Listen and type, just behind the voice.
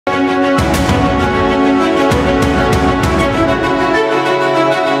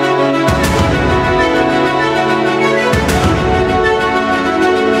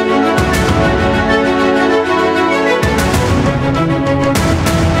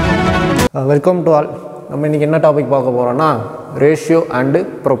Welcome to all. நம்ம இன்றைக்கி என்ன டாபிக் பார்க்க போகிறோன்னா ரேஷியோ அண்டு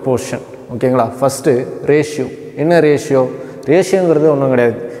ப்ரொப்போர்ஷன். ஓகேங்களா? First ratio. என்ன ரேஷியோ? ரேஷியோங்கிறது ஒன்றும்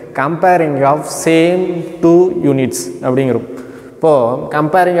கிடையாது, comparing of same two units அப்படிங்கிறோம். இப்போது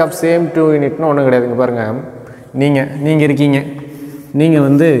கம்பேரிங் ஆஃப் சேம் டூ யூனிட்னு ஒன்றும் கிடையாதுங்க. பாருங்கள், நீங்கள் இருக்கீங்க, நீங்கள்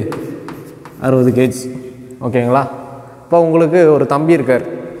வந்து 60 kg. ஓகேங்களா? இப்போ உங்களுக்கு ஒரு தம்பி இருக்கார்,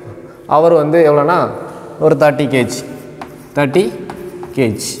 அவர் வந்து எவ்வளோனா ஒரு 30 kg.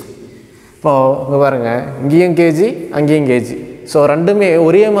 இப்போது இங்கே பாருங்கள், இங்கேயும் கேஜி அங்கேயும் கேஜி. ஸோ ரெண்டுமே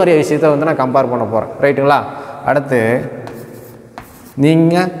ஒரே மாதிரி விஷயத்தை வந்து நான் கம்பேர் பண்ண போகிறேன். ரைட்டுங்களா? அடுத்து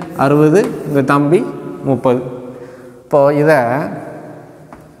நீங்கள் 60, உங்கள் தம்பி 30. இப்போது இதை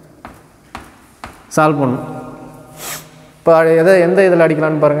சால்வ் பண்ணணும். இப்போ எந்த இதில்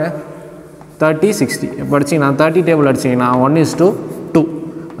அடிக்கலான்னு பாருங்கள். 30, 60 இப்போ அடிச்சிங்கன்னா 30 டேபிள் அடிச்சிங்கன்னா 1:2.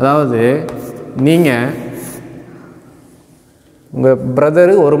 அதாவது நீங்கள் உங்கள்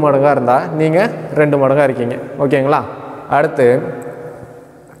பிரதரு 1 மடங்காக இருந்தால் நீங்கள் 2 மடங்காக இருக்கீங்க. ஓகேங்களா? அடுத்து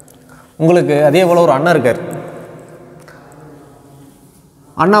உங்களுக்கு அதே போல் ஒரு அண்ணன் இருக்கார்.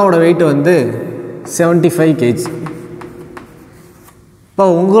 அண்ணாவோட வெயிட் வந்து 75 kg. இப்போ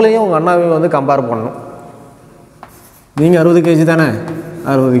உங்களையும் உங்கள் அண்ணாவையும் வந்து கம்பேர் பண்ணணும். நீங்கள் 60 kg தானே,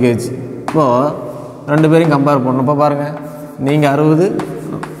 60 kg. இப்போது 2 பேரையும் கம்பேர் பண்ணணும். இப்போ பாருங்கள், நீங்கள் 60,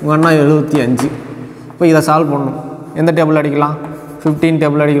 உங்கள் அண்ணா 75. இப்போ இதை சால்வ் பண்ணணும். எந்த டேபிள் அடிக்கலாம்? 15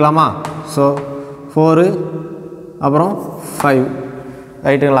 டேபிள் அடிக்கலாமா? ஸோ 4 அப்புறம் 5.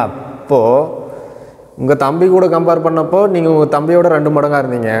 ரைட்டுங்களா? இப்போது உங்கள் தம்பி கூட கம்பேர் பண்ணப்போ நீங்கள் உங்கள் தம்பியோட 2 மடங்காக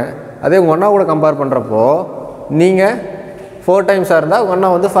இருந்தீங்க. அதே உங்கள் அண்ணா கூட கம்பேர் பண்ணுறப்போ நீங்கள் 4 டைம்ஸாக இருந்தால் உங்கள் அண்ணா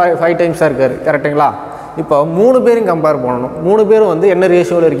வந்து 5 டைம்ஸாக இருக்கார். கரெக்டுங்களா? இப்போ 3 பேரும் கம்பேர் பண்ணணும். 3 பேரும் வந்து என்ன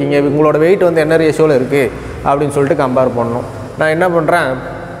ரேஷியோவில் இருக்கீங்க, உங்களோட வெயிட் வந்து என்ன ரேஷியோவில் இருக்குது அப்படின்னு சொல்லிட்டு கம்பேர் பண்ணணும். நான் என்ன பண்ணுறேன்,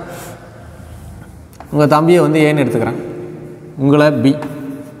 உங்கள் தம்பியை வந்து ஏன்னு எடுத்துக்கிறேன், உங்களை பி.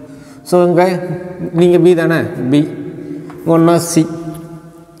 ஸோ நீங்கள் பி தானே, பி. ஒன்றா சி.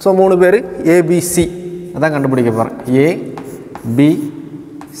 ஸோ 3 பேர் ஏபிசி அதான் கண்டுபிடிக்க போகிறேன்.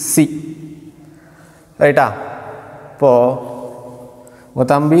 ஏபிசி. ரைட்டா? இப்போது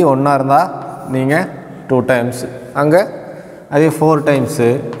உங்கள் தம்பி 1 இருந்தால் நீங்கள் 2 டைம்ஸு, அங்கே அதே 4 டைம்ஸு,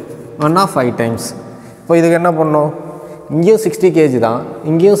 5 டைம்ஸ். இப்போ இதுக்கு என்ன பண்ணணும்? இங்கேயும் 60 kg தான்,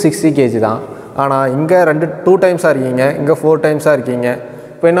 இங்கேயும் 60 kg தான். ஆனால் இங்கே 2 டைம்ஸாக இருக்கீங்க, இங்கே 4 டைம்ஸாக இருக்கீங்க.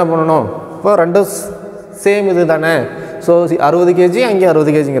 இப்போ என்ன பண்ணணும்? இப்போ 2 சேம் இது தானே. ஸோ 60 kg, அங்கே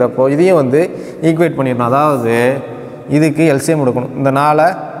 60 kgங்கிறப்போ இதையும் வந்து ஈக்குவேட் பண்ணிடணும். அதாவது இதுக்கு எல்சிஎம் எடுக்கணும். இந்த 4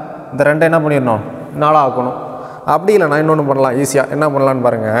 இந்த 2 என்ன பண்ணிடணும்? 4 ஆக்கணும். அப்படி இல்லை, நான் இன்னொன்று பண்ணலாம் ஈஸியாக. என்ன பண்ணலான்னு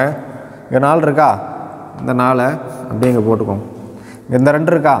பாருங்கள். இங்கே 4 இருக்கா, இந்த 4 அப்படியே இங்கே போட்டுக்கோங்க. இந்த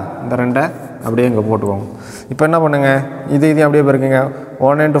 2 இருக்கா, இந்த 2 அப்படியே இங்கே போட்டுக்கோங்க. இப்போ என்ன பண்ணுங்கள், இதையும் அப்படியே போயிருக்குங்க.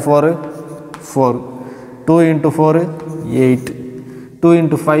 1 × 4 4, 2 × 4 8, 2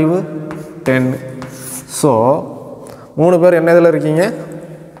 × 5 10. ஸோ 3 பேர் என்ன இதில் இருக்கீங்க?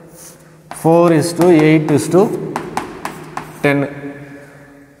 4:8:10.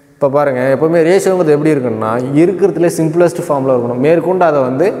 இப்போ பாருங்கள், எப்போவுமே ரேஷியோங்கிறது எப்படி இருக்குன்னா இருக்கிறதுல சிம்பிளஸ்ட் ஃபார்மில் இருக்கணும். மேற்கொண்டு அதை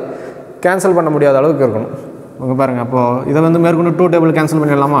வந்து கேன்சல் பண்ண முடியாத அளவுக்கு இருக்கணும். இங்கே பாருங்கள், அப்போது இதை வந்து மேற்கொண்டு 2 டேபிள் கேன்சல்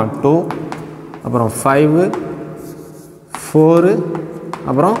பண்ணிடலாமா? 2 அப்புறம் 5 4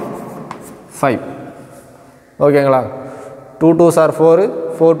 அப்புறம் 5. ஓகேங்களா? 2 2s are 4,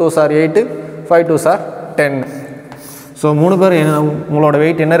 4 2s are 8, 5 2s are 10. So 3 பேர் உங்களோட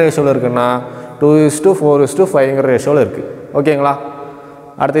வெயிட் என்ன ரேஷியோவில் இருக்குன்னா 2:4:5ங்கிற ரேஷியோவில் இருக்குது. ஓகேங்களா?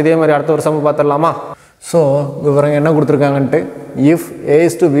 அடுத்து இதே மாதிரி அடுத்த ஒரு சம் பார்த்துடலாமா? ஸோ இவங்க என்ன கொடுத்துருக்காங்கன்ட்டு, if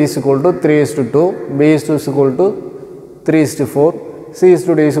A:B = 3:2, B:3:4,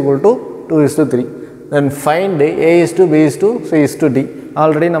 C:D = 2:3, then find A:B:C:D.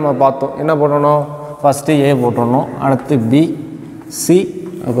 Already நம்ம பார்த்தோம். என்ன பண்ணணும்? ஃபஸ்ட்டு ஏ போட்டுடணும், அடுத்து பி, சி,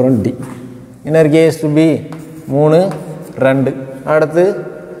 அப்புறம் டி. என்ன இருக்குது? A:B 3 2, அடுத்து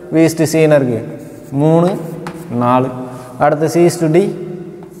B:C என்ன இருக்குது? 3 4, அடுத்து C:D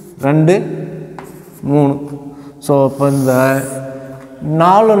 2 3. ஸோ இப்போ இந்த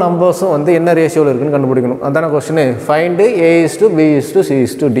 4 நம்பர்ஸும் வந்து என்ன ரேஷியோவில் இருக்குதுன்னு கண்டுபிடிக்கணும். அதுதானே கொஸ்டின். Find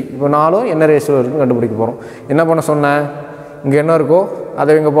A:B:C:D. இப்போ 4 என்ன ரேஷியோவில் இருக்குதுன்னு கண்டுபிடிக்க போகிறோம். என்ன பண்ண சொன்னேன்? இங்கே என்ன இருக்கோ அதை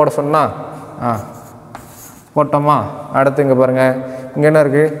இங்கே போட சொன்னால் போட்டோமா? அடுத்து இங்கே பாருங்கள், இங்கே என்ன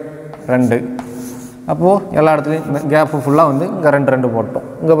இருக்குது? 2. அப்போது எல்லா இடத்துலையும் இந்த கேப்பு ஃபுல்லாக வந்து இங்கே 2 போட்டோம்.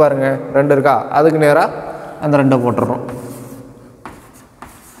 இங்கே பாருங்கள் 2 இருக்கா, அதுக்கு நேராக அந்த 2 போட்டுடுறோம்.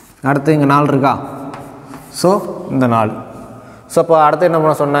 அடுத்து இங்கே 4 இருக்கா, ஸோ இந்த 4. ஸோ அப்போ அடுத்து என்ன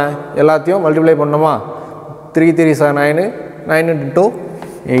பண்ண சொன்னேன்? எல்லாத்தையும் மல்டிப்ளை பண்ணோமா? 3 3s are 9, 9 × 2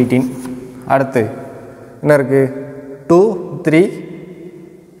 18. அடுத்து என்ன இருக்குது? 2 3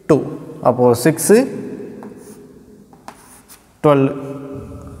 2. அப்போது 6 12.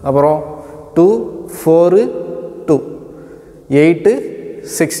 அப்புறம் 2 4 2 8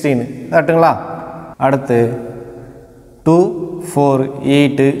 16 கரெக்ட்டுங்களா? அடுத்து 2 4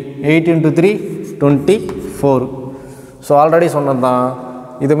 8 8 into 3 24. ஸோ ஆல்ரெடி சொன்னது தான்.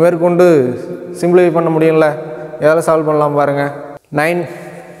 இது மேற்கொண்டு சிம்பிளிஃபை பண்ண முடியும்ல? எதால் சால்வ் பண்ணலாம் பாருங்கள். 9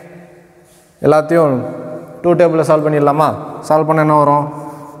 எல்லாத்தையும் 2 டேபிளில் சால்வ் பண்ணிடலாமா? சால்வ் பண்ண என்ன வரும்?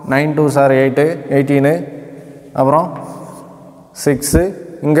 9 2s are 8 18 அப்புறம் 6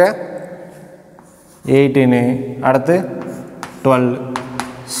 இங்கே 18 அடுத்து 12.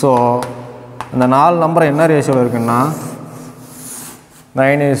 ஸோ அந்த 4 நம்பர் என்ன ரேஷியோவில் இருக்குன்னா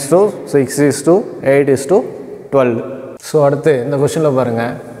 9:6:8:12. ஸோ அடுத்து இந்த கொஷனில்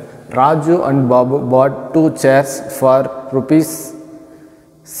பாருங்கள். Raju and Babu bought 2 chairs for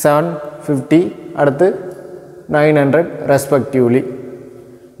 ₹750 அடுத்து 900 respectively.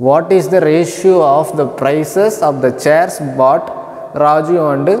 What is the ratio of the prices of the chairs bought Raju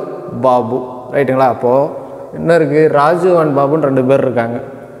and Babu? ரைட்டுங்களா? அப்போது என்ன இருக்குது? ராஜு அண்ட் பாபுன்னு 2 பேர் இருக்காங்க.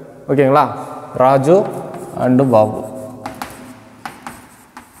 ஓகேங்களா? ராஜு அண்டு பாபு.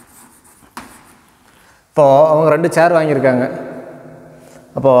 இப்போது அவங்க 2 சேர் வாங்கியிருக்காங்க.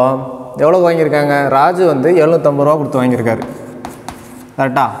 அப்போது எவ்வளோ வாங்கியிருக்காங்க? ராஜு வந்து 750 ரூபா கொடுத்து வாங்கியிருக்காரு.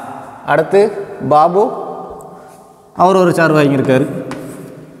 கரெக்டா? அடுத்து பாபு அவர் ஒரு சேர் வாங்கியிருக்காரு,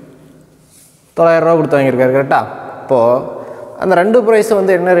 900 ரூபா கொடுத்து வாங்கியிருக்காரு. கரெக்டா? இப்போது அந்த 2 ப்ரைஸும்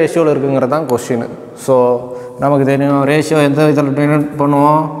வந்து என்ன ரேஷியோவில் இருக்குங்கிறது தான் கொஸ்டின். ஸோ நமக்கு தெரியும் ரேஷியோ எந்த இதில் டொனேட்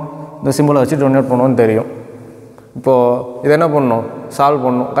பண்ணுவோம், இந்த சிம்பிளை வச்சு டொனேட் பண்ணுவோன்னு தெரியும். இப்போது இது என்ன பண்ணணும்? சால்வ்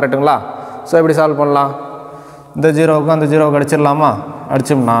பண்ணணும். கரெக்டுங்களா? ஸோ எப்படி சால்வ் பண்ணலாம்? இந்த ஜீரோவுக்கும் அந்த ஜீரோவுக்கு அடிச்சிடலாமா?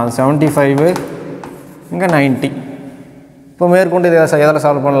 அடிச்சோம்னா 75 இங்கே 90. இப்போ மேற்கொண்டு இதை எதில்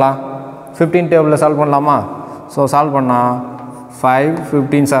சால்வ் பண்ணலாம்? 15 டேபிளில் சால்வ் பண்ணலாமா? ஸோ சால்வ் பண்ணால் 5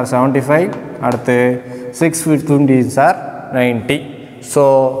 15s are 75 அடுத்து 6 15s are 90. ஸோ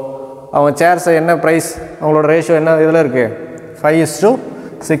அவங்க சேர்ஸை என்ன ப்ரைஸ், அவங்களோட ரேஷியோ என்ன இதில் இருக்குது?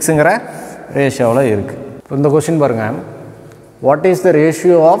 5:6ங்கிற ரேஷியோவில் இருக்குது. இப்போ இந்த கொஷின் பாருங்கள். What is the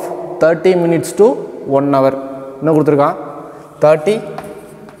ratio of 30 minutes to 1 hour? என்ன கொடுத்துருக்கான்? 30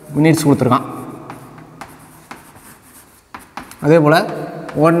 minutes கொடுத்துருக்கான். அதே போல்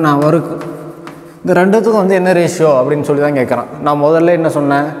 1 ஹவருக்கு இந்த ரெண்டுத்துக்கும் வந்து என்ன ரேஷியோ அப்படின்னு சொல்லி தான் கேட்குறான். நான் முதல்ல என்ன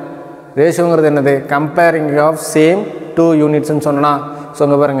சொன்னேன்? ரேஷியோங்கிறது என்னது? கம்பேரிங் ஆஃப் சேம் 2 யூனிட்ஸ்ன்னு சொன்னா. ஸோ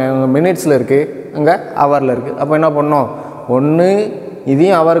அங்கே பாருங்கள், இவங்க மினிட்ஸில் இருக்குது, அங்கே ஹவரில் இருக்குது. அப்போ என்ன பண்ணணும்? ஒன்று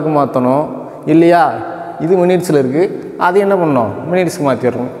இதையும் ஹவருக்கு மாற்றணும், இல்லையா இது மினிட்ஸில் இருக்குது, அது என்ன பண்ணணும்? மினிட்ஸ்க்கு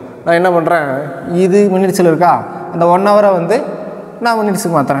மாற்றிடணும். நான் என்ன பண்ணுறேன்? இது மினிட்ஸில் இருக்கா, அந்த 1 ஹவரை வந்து நான்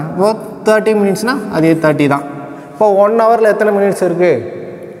மினிட்ஸுக்கு மாற்றுறேன். இப்போது 30 மினிட்ஸ்னால் அதே 30 தான். இப்போ 1 ஹவரில் எத்தனை மினிட்ஸ் இருக்குது?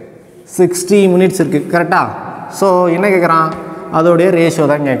 60 மினிட்ஸ் இருக்குது. கரெக்டாக? ஸோ என்ன கேட்குறான்? அதோடைய ரேஷியோ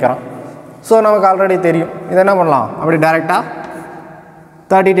தான் கேட்குறான். ஸோ நமக்கு ஆல்ரெடி தெரியும். இதை என்ன பண்ணலாம்? அப்படி டேரெக்டாக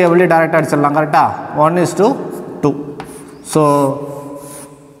 30 டேபிள்லேயே டேரெக்டாக அடிச்சிடலாம். கரெக்டாக? 1:2. ஸோ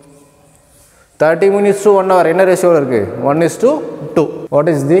 30 minutes to 1 hour என்ன ரேஷியோவில் இருக்குது? 1:2. What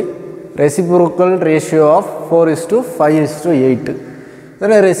is the reciprocal ratio of 4:5:8?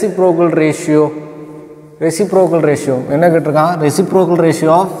 இதென்ன ரெசிப்ரோக்கல் ரேஷியோ? ரெசிப்ரோக்கல் ரேஷியோ என்ன கேட்டிருக்கான்? Reciprocal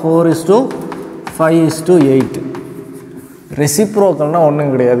ratio of 4:5:8. ரெசிப்ரோக்கல்னால்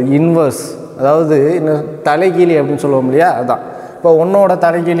ஒன்றும் கிடையாது, இன்வர்ஸ். அதாவது இன்னும் தலைகீழி அப்படின்னு சொல்லுவோம் இல்லையா, அதுதான். இப்போ 1ஓட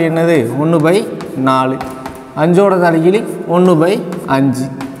தலைகீழி என்னது? 1/4. 5ஓட தலைகீழி 1/5.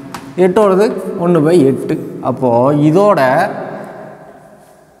 8ஓடது 1/8. அப்போது இதோட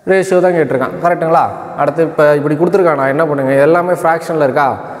ரேஷியோ தான் கேட்டிருக்கான். கரெக்டுங்களா? அடுத்து இப்போ இப்படி கொடுத்துருக்கான். நான் என்ன பண்ணுங்க, எல்லாமே ஃப்ராக்ஷனில் இருக்கா,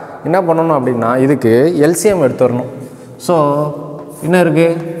 என்ன பண்ணணும் அப்படின்னா இதுக்கு எல்சிஎம் எடுத்துடணும். ஸோ என்ன இருக்குது?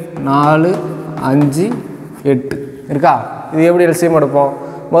 4 5 8 இருக்கா? இது எப்படி எல்சிஎம் எடுப்போம்?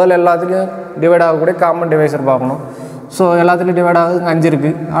 முதல்ல எல்லாத்துலேயும் டிவைட் ஆகக்கூடிய காமன் டிவைசர் பார்க்கணும். ஸோ எல்லாத்துலேயும் டிவைட் ஆகுது 5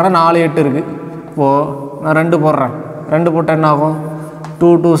 இருக்குது, ஆனால் 4 8 இருக்குது. இப்போது நான் 2 போடுறேன். 2 போட்டால் என்ன ஆகும்?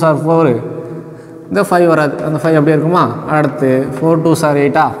 2 2s are 4, இந்த 5 வராது, அந்த 5 அப்படியே இருக்குமா? அடுத்து 4 2s are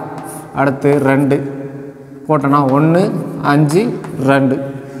 8. அடுத்து 2 போட்டோன்னா 1 5 2.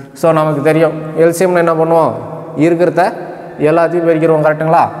 ஸோ நமக்கு தெரியும் எல்சிஎம்னு என்ன பண்ணுவோம்? இருக்கிறத எல்லாத்தையும் பெருக்கிறோம்.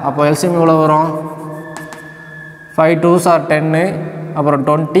 கரெக்டுங்களா? அப்போ எல்சிஎம் எவ்வளோ வரும்? 5 2s are 10, அப்புறம்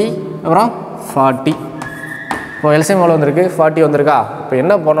 20, அப்புறம் 40. இப்போ எல்சிஎம் எவ்வளோ வந்திருக்கு? 40 வந்திருக்கா? இப்போ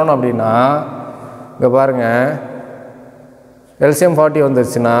என்ன பண்ணணும் அப்படின்னா இங்கே பாருங்கள், எல்சிஎம் 40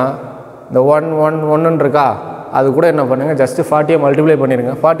 வந்துருச்சுன்னா இந்த 1 1 1 இருக்கா, அது கூட என்ன பண்ணுங்கள், ஜஸ்ட்டு 40 மல்டிப்ளை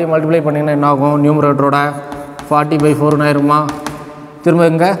பண்ணிடுங்க. 40 மல்டிப்ளை பண்ணிங்கன்னா என்ன ஆகும்? நியூமரேட்டரோட 40/4 ஆயிருமா? திரும்ப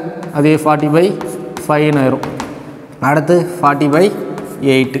இங்கே அதே 40/5 ஆயிரும். அடுத்து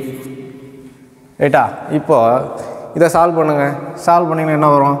 40/8. ரைட்டா? இப்போது இதை சால்வ் பண்ணுங்கள். சால்வ் பண்ணிங்கன்னா என்ன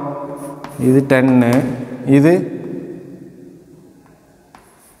வரும்? இது 10, இது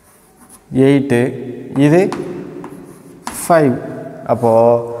 8 இது 5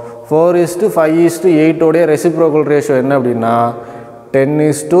 அப்போது 4:5:8 உடைய ரெசிப்ரோக்கல் ரேஷியோ என்ன அப்படின்னா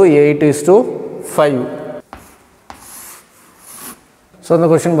 10:8:5. ஸோ இந்த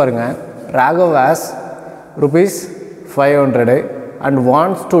கொஷின் பாருங்கள், Raghav has ₹500 and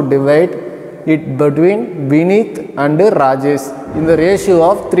wants to divide it between Vineet and Rajesh in the ratio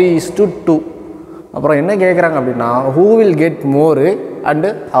of 3:2. அப்புறம் என்ன கேட்குறாங்க அப்படின்னா who will get more and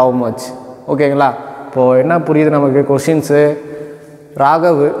how much. ஓகேங்களா, இப்போது என்ன புரியுது நமக்கு கொஷின்ஸு?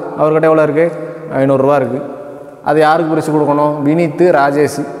 ராகவ் அவர்கிட்ட எவ்வளோ இருக்குது? 500 ரூபா இருக்குது. அது யாருக்கு பிரித்து கொடுக்கணும்? வினீத்,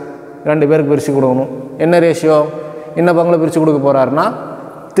 ராஜேஷ் 2 பேருக்கு பிரித்து கொடுக்கணும். என்ன ரேஷியோ? என்ன பங்கில் பிரித்து கொடுக்க போகிறாருன்னா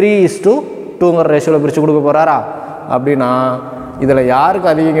 3:2ங்கிற ரேஷியோவில் பிரித்து கொடுக்க போகிறாரா? அப்படின்னா இதில் யாருக்கு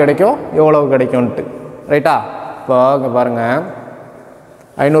அதிகம் கிடைக்கும், எவ்வளவு கிடைக்கும்ன்ட்டு. ரைட்டா? இப்போ இங்கே பாருங்கள்,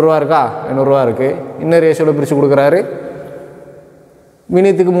 500 ரூபா இருக்கா? 500 ரூபா இருக்குது. இன்னும் ரேஷியோவில் பிரித்து கொடுக்குறாரு.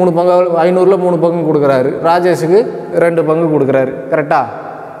 வினீத்துக்கு 3 பங்கு, 500ல் 3 பங்கு கொடுக்குறாரு. ராஜேஷுக்கு 2 பங்கு கொடுக்குறாரு. கரெக்டாக?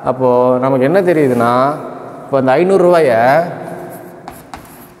 அப்போது நமக்கு என்ன தெரியுதுன்னா, இப்போ அந்த 500 ரூபாயை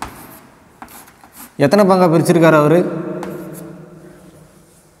எத்தனை பங்காக பிரிச்சிருக்காரு அவர்?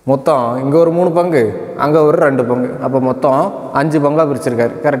 மொத்தம் இங்கே ஒரு 3 பங்கு, அங்கே ஒரு 2 பங்கு, அப்போ மொத்தம் 5 பங்காக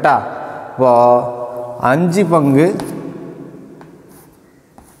பிரிச்சிருக்காரு. கரெக்டாக? இப்போது 5 பங்கு,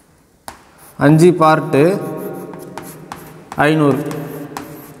 5 பார்ட்டு 500.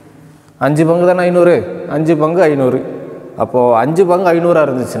 5 பங்கு தானே 500, 5 பங்கு 500. அப்போது 5 பங்கு 500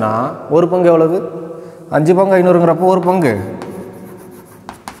 இருந்துச்சுன்னா ஒரு பங்கு எவ்வளவு? 5 பங்கு 500ங்கிறப்போ ஒரு பங்கு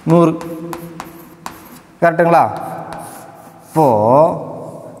 100. கரெக்டுங்களா? இப்போது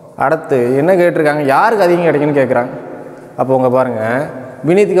அடுத்து என்ன கேட்டிருக்காங்க, யாருக்கு அதிகம் கிடைக்குன்னு கேட்குறாங்க. அப்போ உங்கள் பாருங்கள்,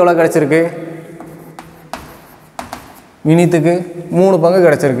 வினீத்துக்கு எவ்வளோ கிடச்சிருக்கு? வினீத்துக்கு 3 பங்கு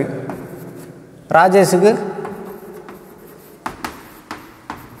கிடச்சிருக்கு. ராஜேஷுக்கு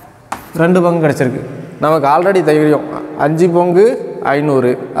 2 பங்கு கிடச்சிருக்கு. நமக்கு ஆல்ரெடி தெரியும் 5 பங்கு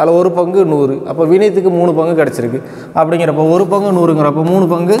 500, அதில் ஒரு பங்கு 100. அப்போ வினீத்துக்கு 3 பங்கு கிடச்சிருக்கு. அப்படிங்கிறப்போ ஒரு பங்கு 100ங்கிறப்போ 3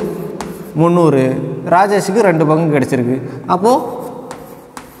 பங்கு 300. ராஜேஷுக்கு 2 பங்கு கிடச்சிருக்கு. அப்போது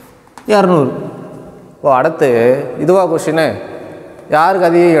 200. இப்போ அடுத்து இதுவா கொஷினு, யாருக்கு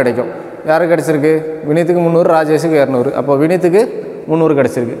அதிகம் கிடைக்கும்? யாருக்கு கிடச்சிருக்கு? வினீத்துக்கு 300, ராஜேஷுக்கு 200. அப்போ வினீத்துக்கு 300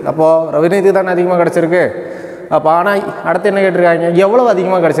 கிடச்சிருக்கு. அப்போது வினீத்துக்கு தானே அதிகமாக கிடச்சிருக்கு. அப்போ ஆனால் அடுத்து என்ன கேட்டிருக்காங்க, எவ்வளோ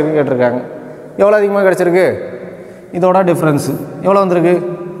அதிகமாக கிடச்சிருக்குன்னு கேட்டிருக்காங்க. எவ்வளோ அதிகமாக கிடச்சிருக்கு? இதோட டிஃப்ரென்ஸு எவ்வளோ வந்திருக்கு?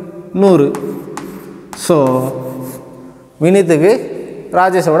 100. ஸோ வினீத்துக்கு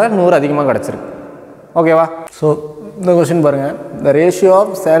ராஜேஷோட 100 அதிகமாக கிடச்சிருக்கு. ஓகேவா? ஸோ இந்த கொஷின் பாருங்கள், the ratio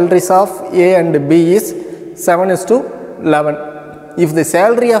of salaries of A and B is 7:11. If the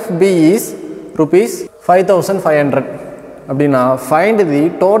salary of B is ₹5,500 அப்படின்னா find the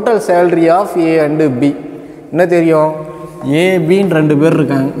total salary of A and B. என்ன தெரியும்? ஏபின்னு 2 பேர்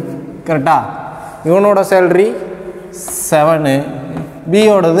இருக்காங்க. கரெக்டாக? இவனோட சேலரி 7,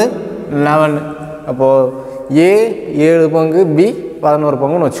 பியோடது 11. அப்போது ஏ 7 பங்கு, பி 11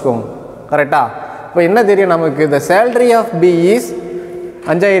 பங்குன்னு வச்சுக்கோங்க. கரெக்டாக? இப்போ என்ன தெரியும் நமக்கு? த சேலரி ஆஃப் பி இஸ்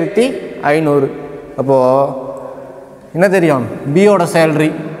 5,500. அப்போது என்ன தெரியும்? பியோட சேலரி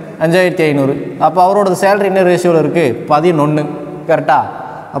 5,500. அப்போ அவரோட சேலரி என்ன ரேஷியோவில் இருக்குது? 11. கரெக்டாக?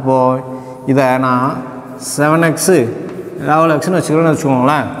 அப்போது இதை நான் 7x 11xன்னு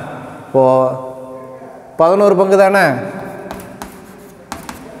வச்சுக்கோங்களேன். இப்போது 11 பங்கு தானே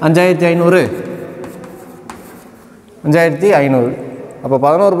 5,500. 5,500. அப்போ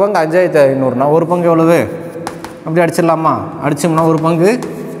 11 பங்கு 5,500னா ஒரு பங்கு எவ்வளவு? அப்படி அடிச்சிடலாமா? அடித்தோம்னா ஒரு பங்கு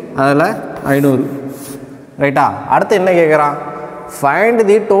அதில் 500. ரைட்டா? அடுத்து என்ன கேட்குறான்? Find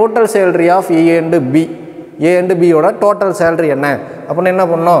the total salary of A and B. A and பியோட டோட்டல் சேலரி என்ன? அப்படின்னு என்ன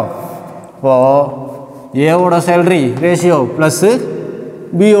பண்ணோம்? இப்போது ஏவோட சேலரி ரேஷியோ ப்ளஸ்ஸு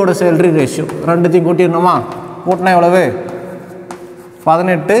பியோட சேலரி ரேஷியோ ரெண்டுத்தையும் கூட்டிடணுமா? கூட்டினா எவ்வளவு?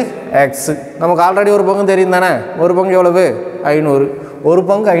 18x. நமக்கு ஆல்ரெடி ஒரு பங்கு தெரியும் தானே? ஒரு பங்கு எவ்வளவு? 500. ஒரு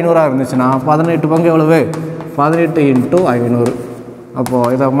பங்கு 500 இருந்துச்சுன்னா 18 பங்கு எவ்வளவு? 18 × 500. அப்போது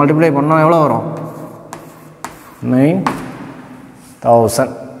இதை மல்டிப்ளை பண்ணால் எவ்வளோ வரும்?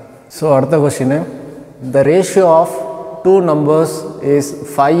 9,000. ஸோ அடுத்த question, the ratio of 2 numbers is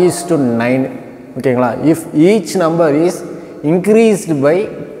 5:9. ஓகேங்களா? If each number is increased by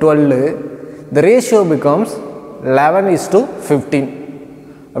 12, the ratio becomes 11:15.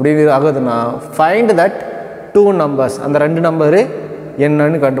 அப்படி ஆகுதுன்னா ஃபைண்ட் தட் 2 numbers, அந்த 2 நம்பரு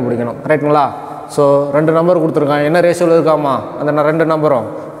என்னன்னு கண்டுபிடிக்கணும். கரெக்டுங்களா? ஸோ 2 நம்பர் கொடுத்துருக்கான். என்ன ரேஷியோவில் இருக்காமா அந்த 2 நம்பரும்?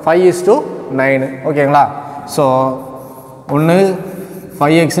 5:9. ஓகேங்களா? ஸோ ஒன்று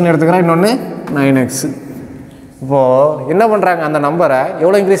 5xன்னு எடுத்துக்கிறேன், இன்னொன்று 9x. இப்போது என்ன பண்ணுறாங்க? அந்த நம்பரை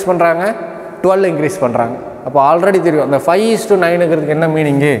எவ்வளோ இன்க்ரீஸ் பண்ணுறாங்க? 12 இன்க்ரீஸ் பண்ணுறாங்க. அப்போ ஆல்ரெடி தெரியும் அந்த 5:9ங்கிறதுக்கு என்ன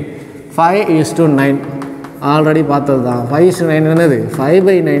மீனிங்கு? 5:9 ஆல்ரெடி பார்த்தது தான் 5:9 என்னது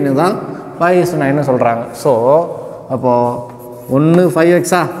 5/9 தான் 5:9 சொல்கிறாங்க. ஸோ அப்போது ஒன்று 5x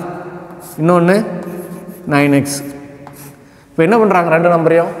இன்னொன்று 9x. இப்போ என்ன பண்ணுறாங்க ரெண்டு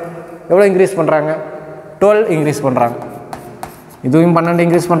நம்பரையும் எவ்வளோ இன்க்ரீஸ் பண்ணுறாங்க 12 இன்க்ரீஸ் பண்ணுறாங்க. இதுவும் 12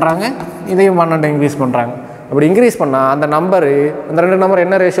 இன்க்ரீஸ் பண்ணுறாங்க இதையும் 12 இன்க்ரீஸ் பண்ணுறாங்க. அப்படி இன்க்ரீஸ் பண்ணால் அந்த நம்பரு அந்த ரெண்டு நம்பர்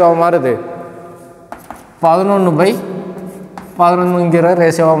என்ன ரேஷியோவாக மாறுது 11/11ங்கிற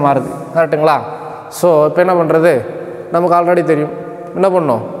ரேஷியோவாக மாறுது. கரெக்டுங்களா? ஸோ இப்போ என்ன பண்ணுறது நமக்கு ஆல்ரெடி தெரியும் என்ன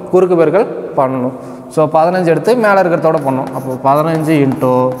பண்ணணும் குறுக்கு பெருக்கல் பண்ணணும். ஸோ 15 எடுத்து மேலே இருக்கிறதோட பண்ணணும். அப்போ 15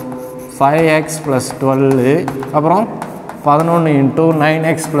 × 5x + 12 அப்புறம் 11 ×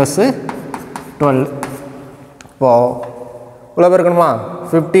 9x + 12. இப்போது இவ்வளோ இருக்கணுமா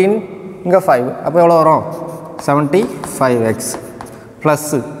 15 இங்கே 5 அப்போ எவ்வளோ வரும் 75x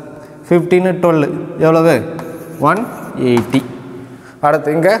ப்ளஸ்ஸு 15 12 எவ்வளவு 180. அடுத்து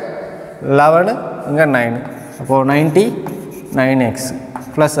இங்கே 11 இங்கே 9 அப்போது 99x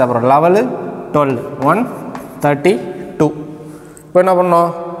ப்ளஸ் அப்புறம் 11 12 132. இப்போ என்ன பண்ணோம்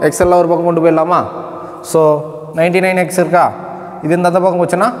எக்ஸ் எல்லாம் ஒரு பக்கம் கொண்டு போயிடலாமா? ஸோ 99x இருக்கா இது இந்த பக்கம்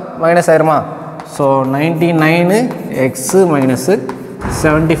போச்சுன்னா மைனஸ் ஆயிருமா? So 99x -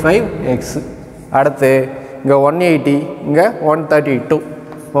 75x. அடுத்து இங்கே 180 இங்கே 132.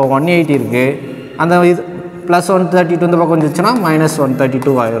 இப்போ 180 இருக்குது அந்த இது ப்ளஸ் 132 இந்த பக்கம் வந்துச்சுன்னா மைனஸ்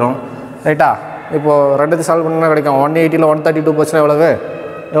 132 ஆயிரும். ரைட்டா? இப்போது ரெண்டுத்து சால்வ் பண்ணால் கிடைக்கும் 180ல் 132 போச்சுன்னா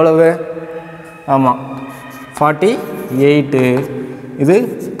எவ்வளவு ஆமாம் 48 இது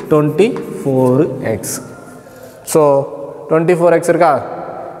 24x. ஸோ 24x இருக்கா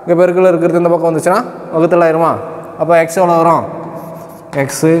இங்கே பெருக்கில் இருக்கிறது இந்த பக்கம் வந்துச்சுன்னா வகுத்தில் ஆயிருமா? அப்போ எக்ஸ் எவ்வளோ வரும்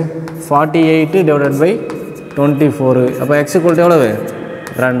எக்ஸு 48/24. அப்போ எக்ஸ் ஈக்குவல் எவ்வளவு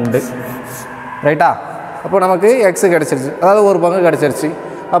 2. ரைட்டா? அப்போ நமக்கு எக்ஸு கிடச்சிருச்சு அதாவது ஒரு பங்கு கிடச்சிருச்சு.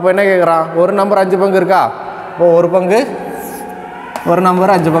 அப்போ என்ன கேட்குறான் ஒரு நம்பர் 5 பங்கு இருக்கா? இப்போ ஒரு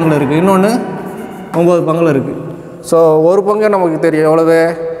நம்பர் 5 பங்கில் இருக்குது இன்னொன்று 9 பங்கில் இருக்குது. ஸோ ஒரு பங்கு நமக்கு தெரியும் எவ்வளவு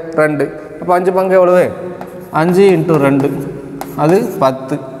 2. அப்போ 5 பங்கு எவ்வளவு 5 × 2 அது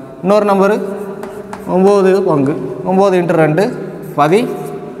 10. இன்னொரு நம்பரு 9 பங்கு 9 × 2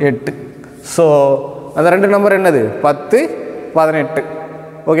 18. ஸோ அந்த ரெண்டு நம்பர் என்னது 10 18.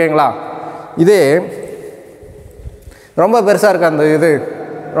 ஓகேங்களா? இதே ரொம்ப பெருசாக இருக்குது அந்த இது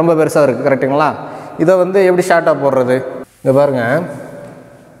ரொம்ப பெருசாக இருக்குது. கரெக்டுங்களா? இதை வந்து எப்படி ஷார்ட்டாக போடுறது இங்கே பாருங்கள்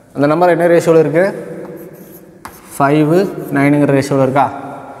அந்த நம்பர் என்ன ரேஷியோவில் இருக்குது 5/9ங்கிற ரேஷியோவில் இருக்கா?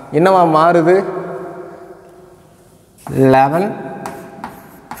 என்னவா மாறுது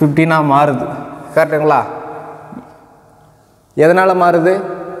 11/15 மாறுது. கரெக்டுங்களா? எதனால் மாறுது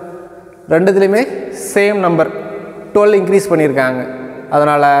ரெண்டுத்துலேயுமே சேம் நம்பர் 12 இன்க்ரீஸ் பண்ணியிருக்காங்க.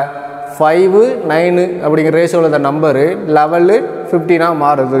 அதனால் 5 9 அப்படிங்கிற ரேஷியோவில் இந்த நம்பரு 11/15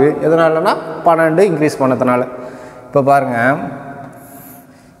 மாறுது. எதனாலனா 12 இன்க்ரீஸ் பண்ணதுனால. இப்போ பாருங்கள்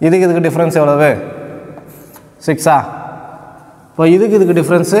இதுக்கு டிஃப்ரென்ஸ் எவ்வளவு 6 இப்போ இதுக்கு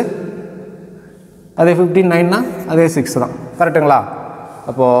டிஃப்ரென்ஸு அதே 15/9னா அதே 6 தான். கரெக்டுங்களா?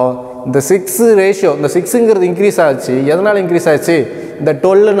 அப்போது இந்த 6 ரேஷியோ இந்த 6ங்கிறது இன்க்ரீஸ் ஆச்சு. எதனால் இன்க்ரீஸ் ஆச்சு இந்த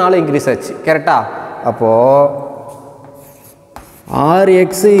 12னால இன்க்ரீஸ் ஆச்சு. கரெக்டா? அப்போது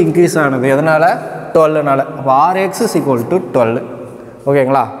 6x இன்க்ரீஸ் ஆனது எதனால் 12னால. அப்போ 6x = 12.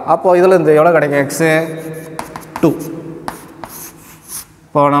 ஓகேங்களா? அப்போது இதில் இந்த எவ்வளோ கிடைக்கும் எக்ஸு 2.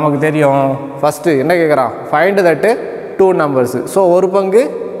 இப்போ நமக்கு தெரியும் ஃபஸ்ட்டு என்ன கேட்குறான் ஃபைண்ட் தட் 2 நம்பர்ஸு. ஸோ ஒரு பங்கு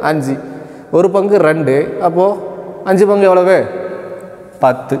 5 ஒரு பங்கு 2 அப்போது 5 பங்கு எவ்வளவு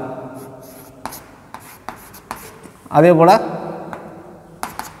 10. அதே போல்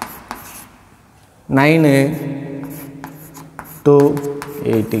 9 to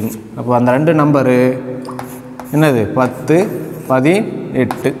 18. அப்போ அந்த ரெண்டு நம்பரு என்னது 10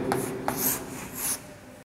 18.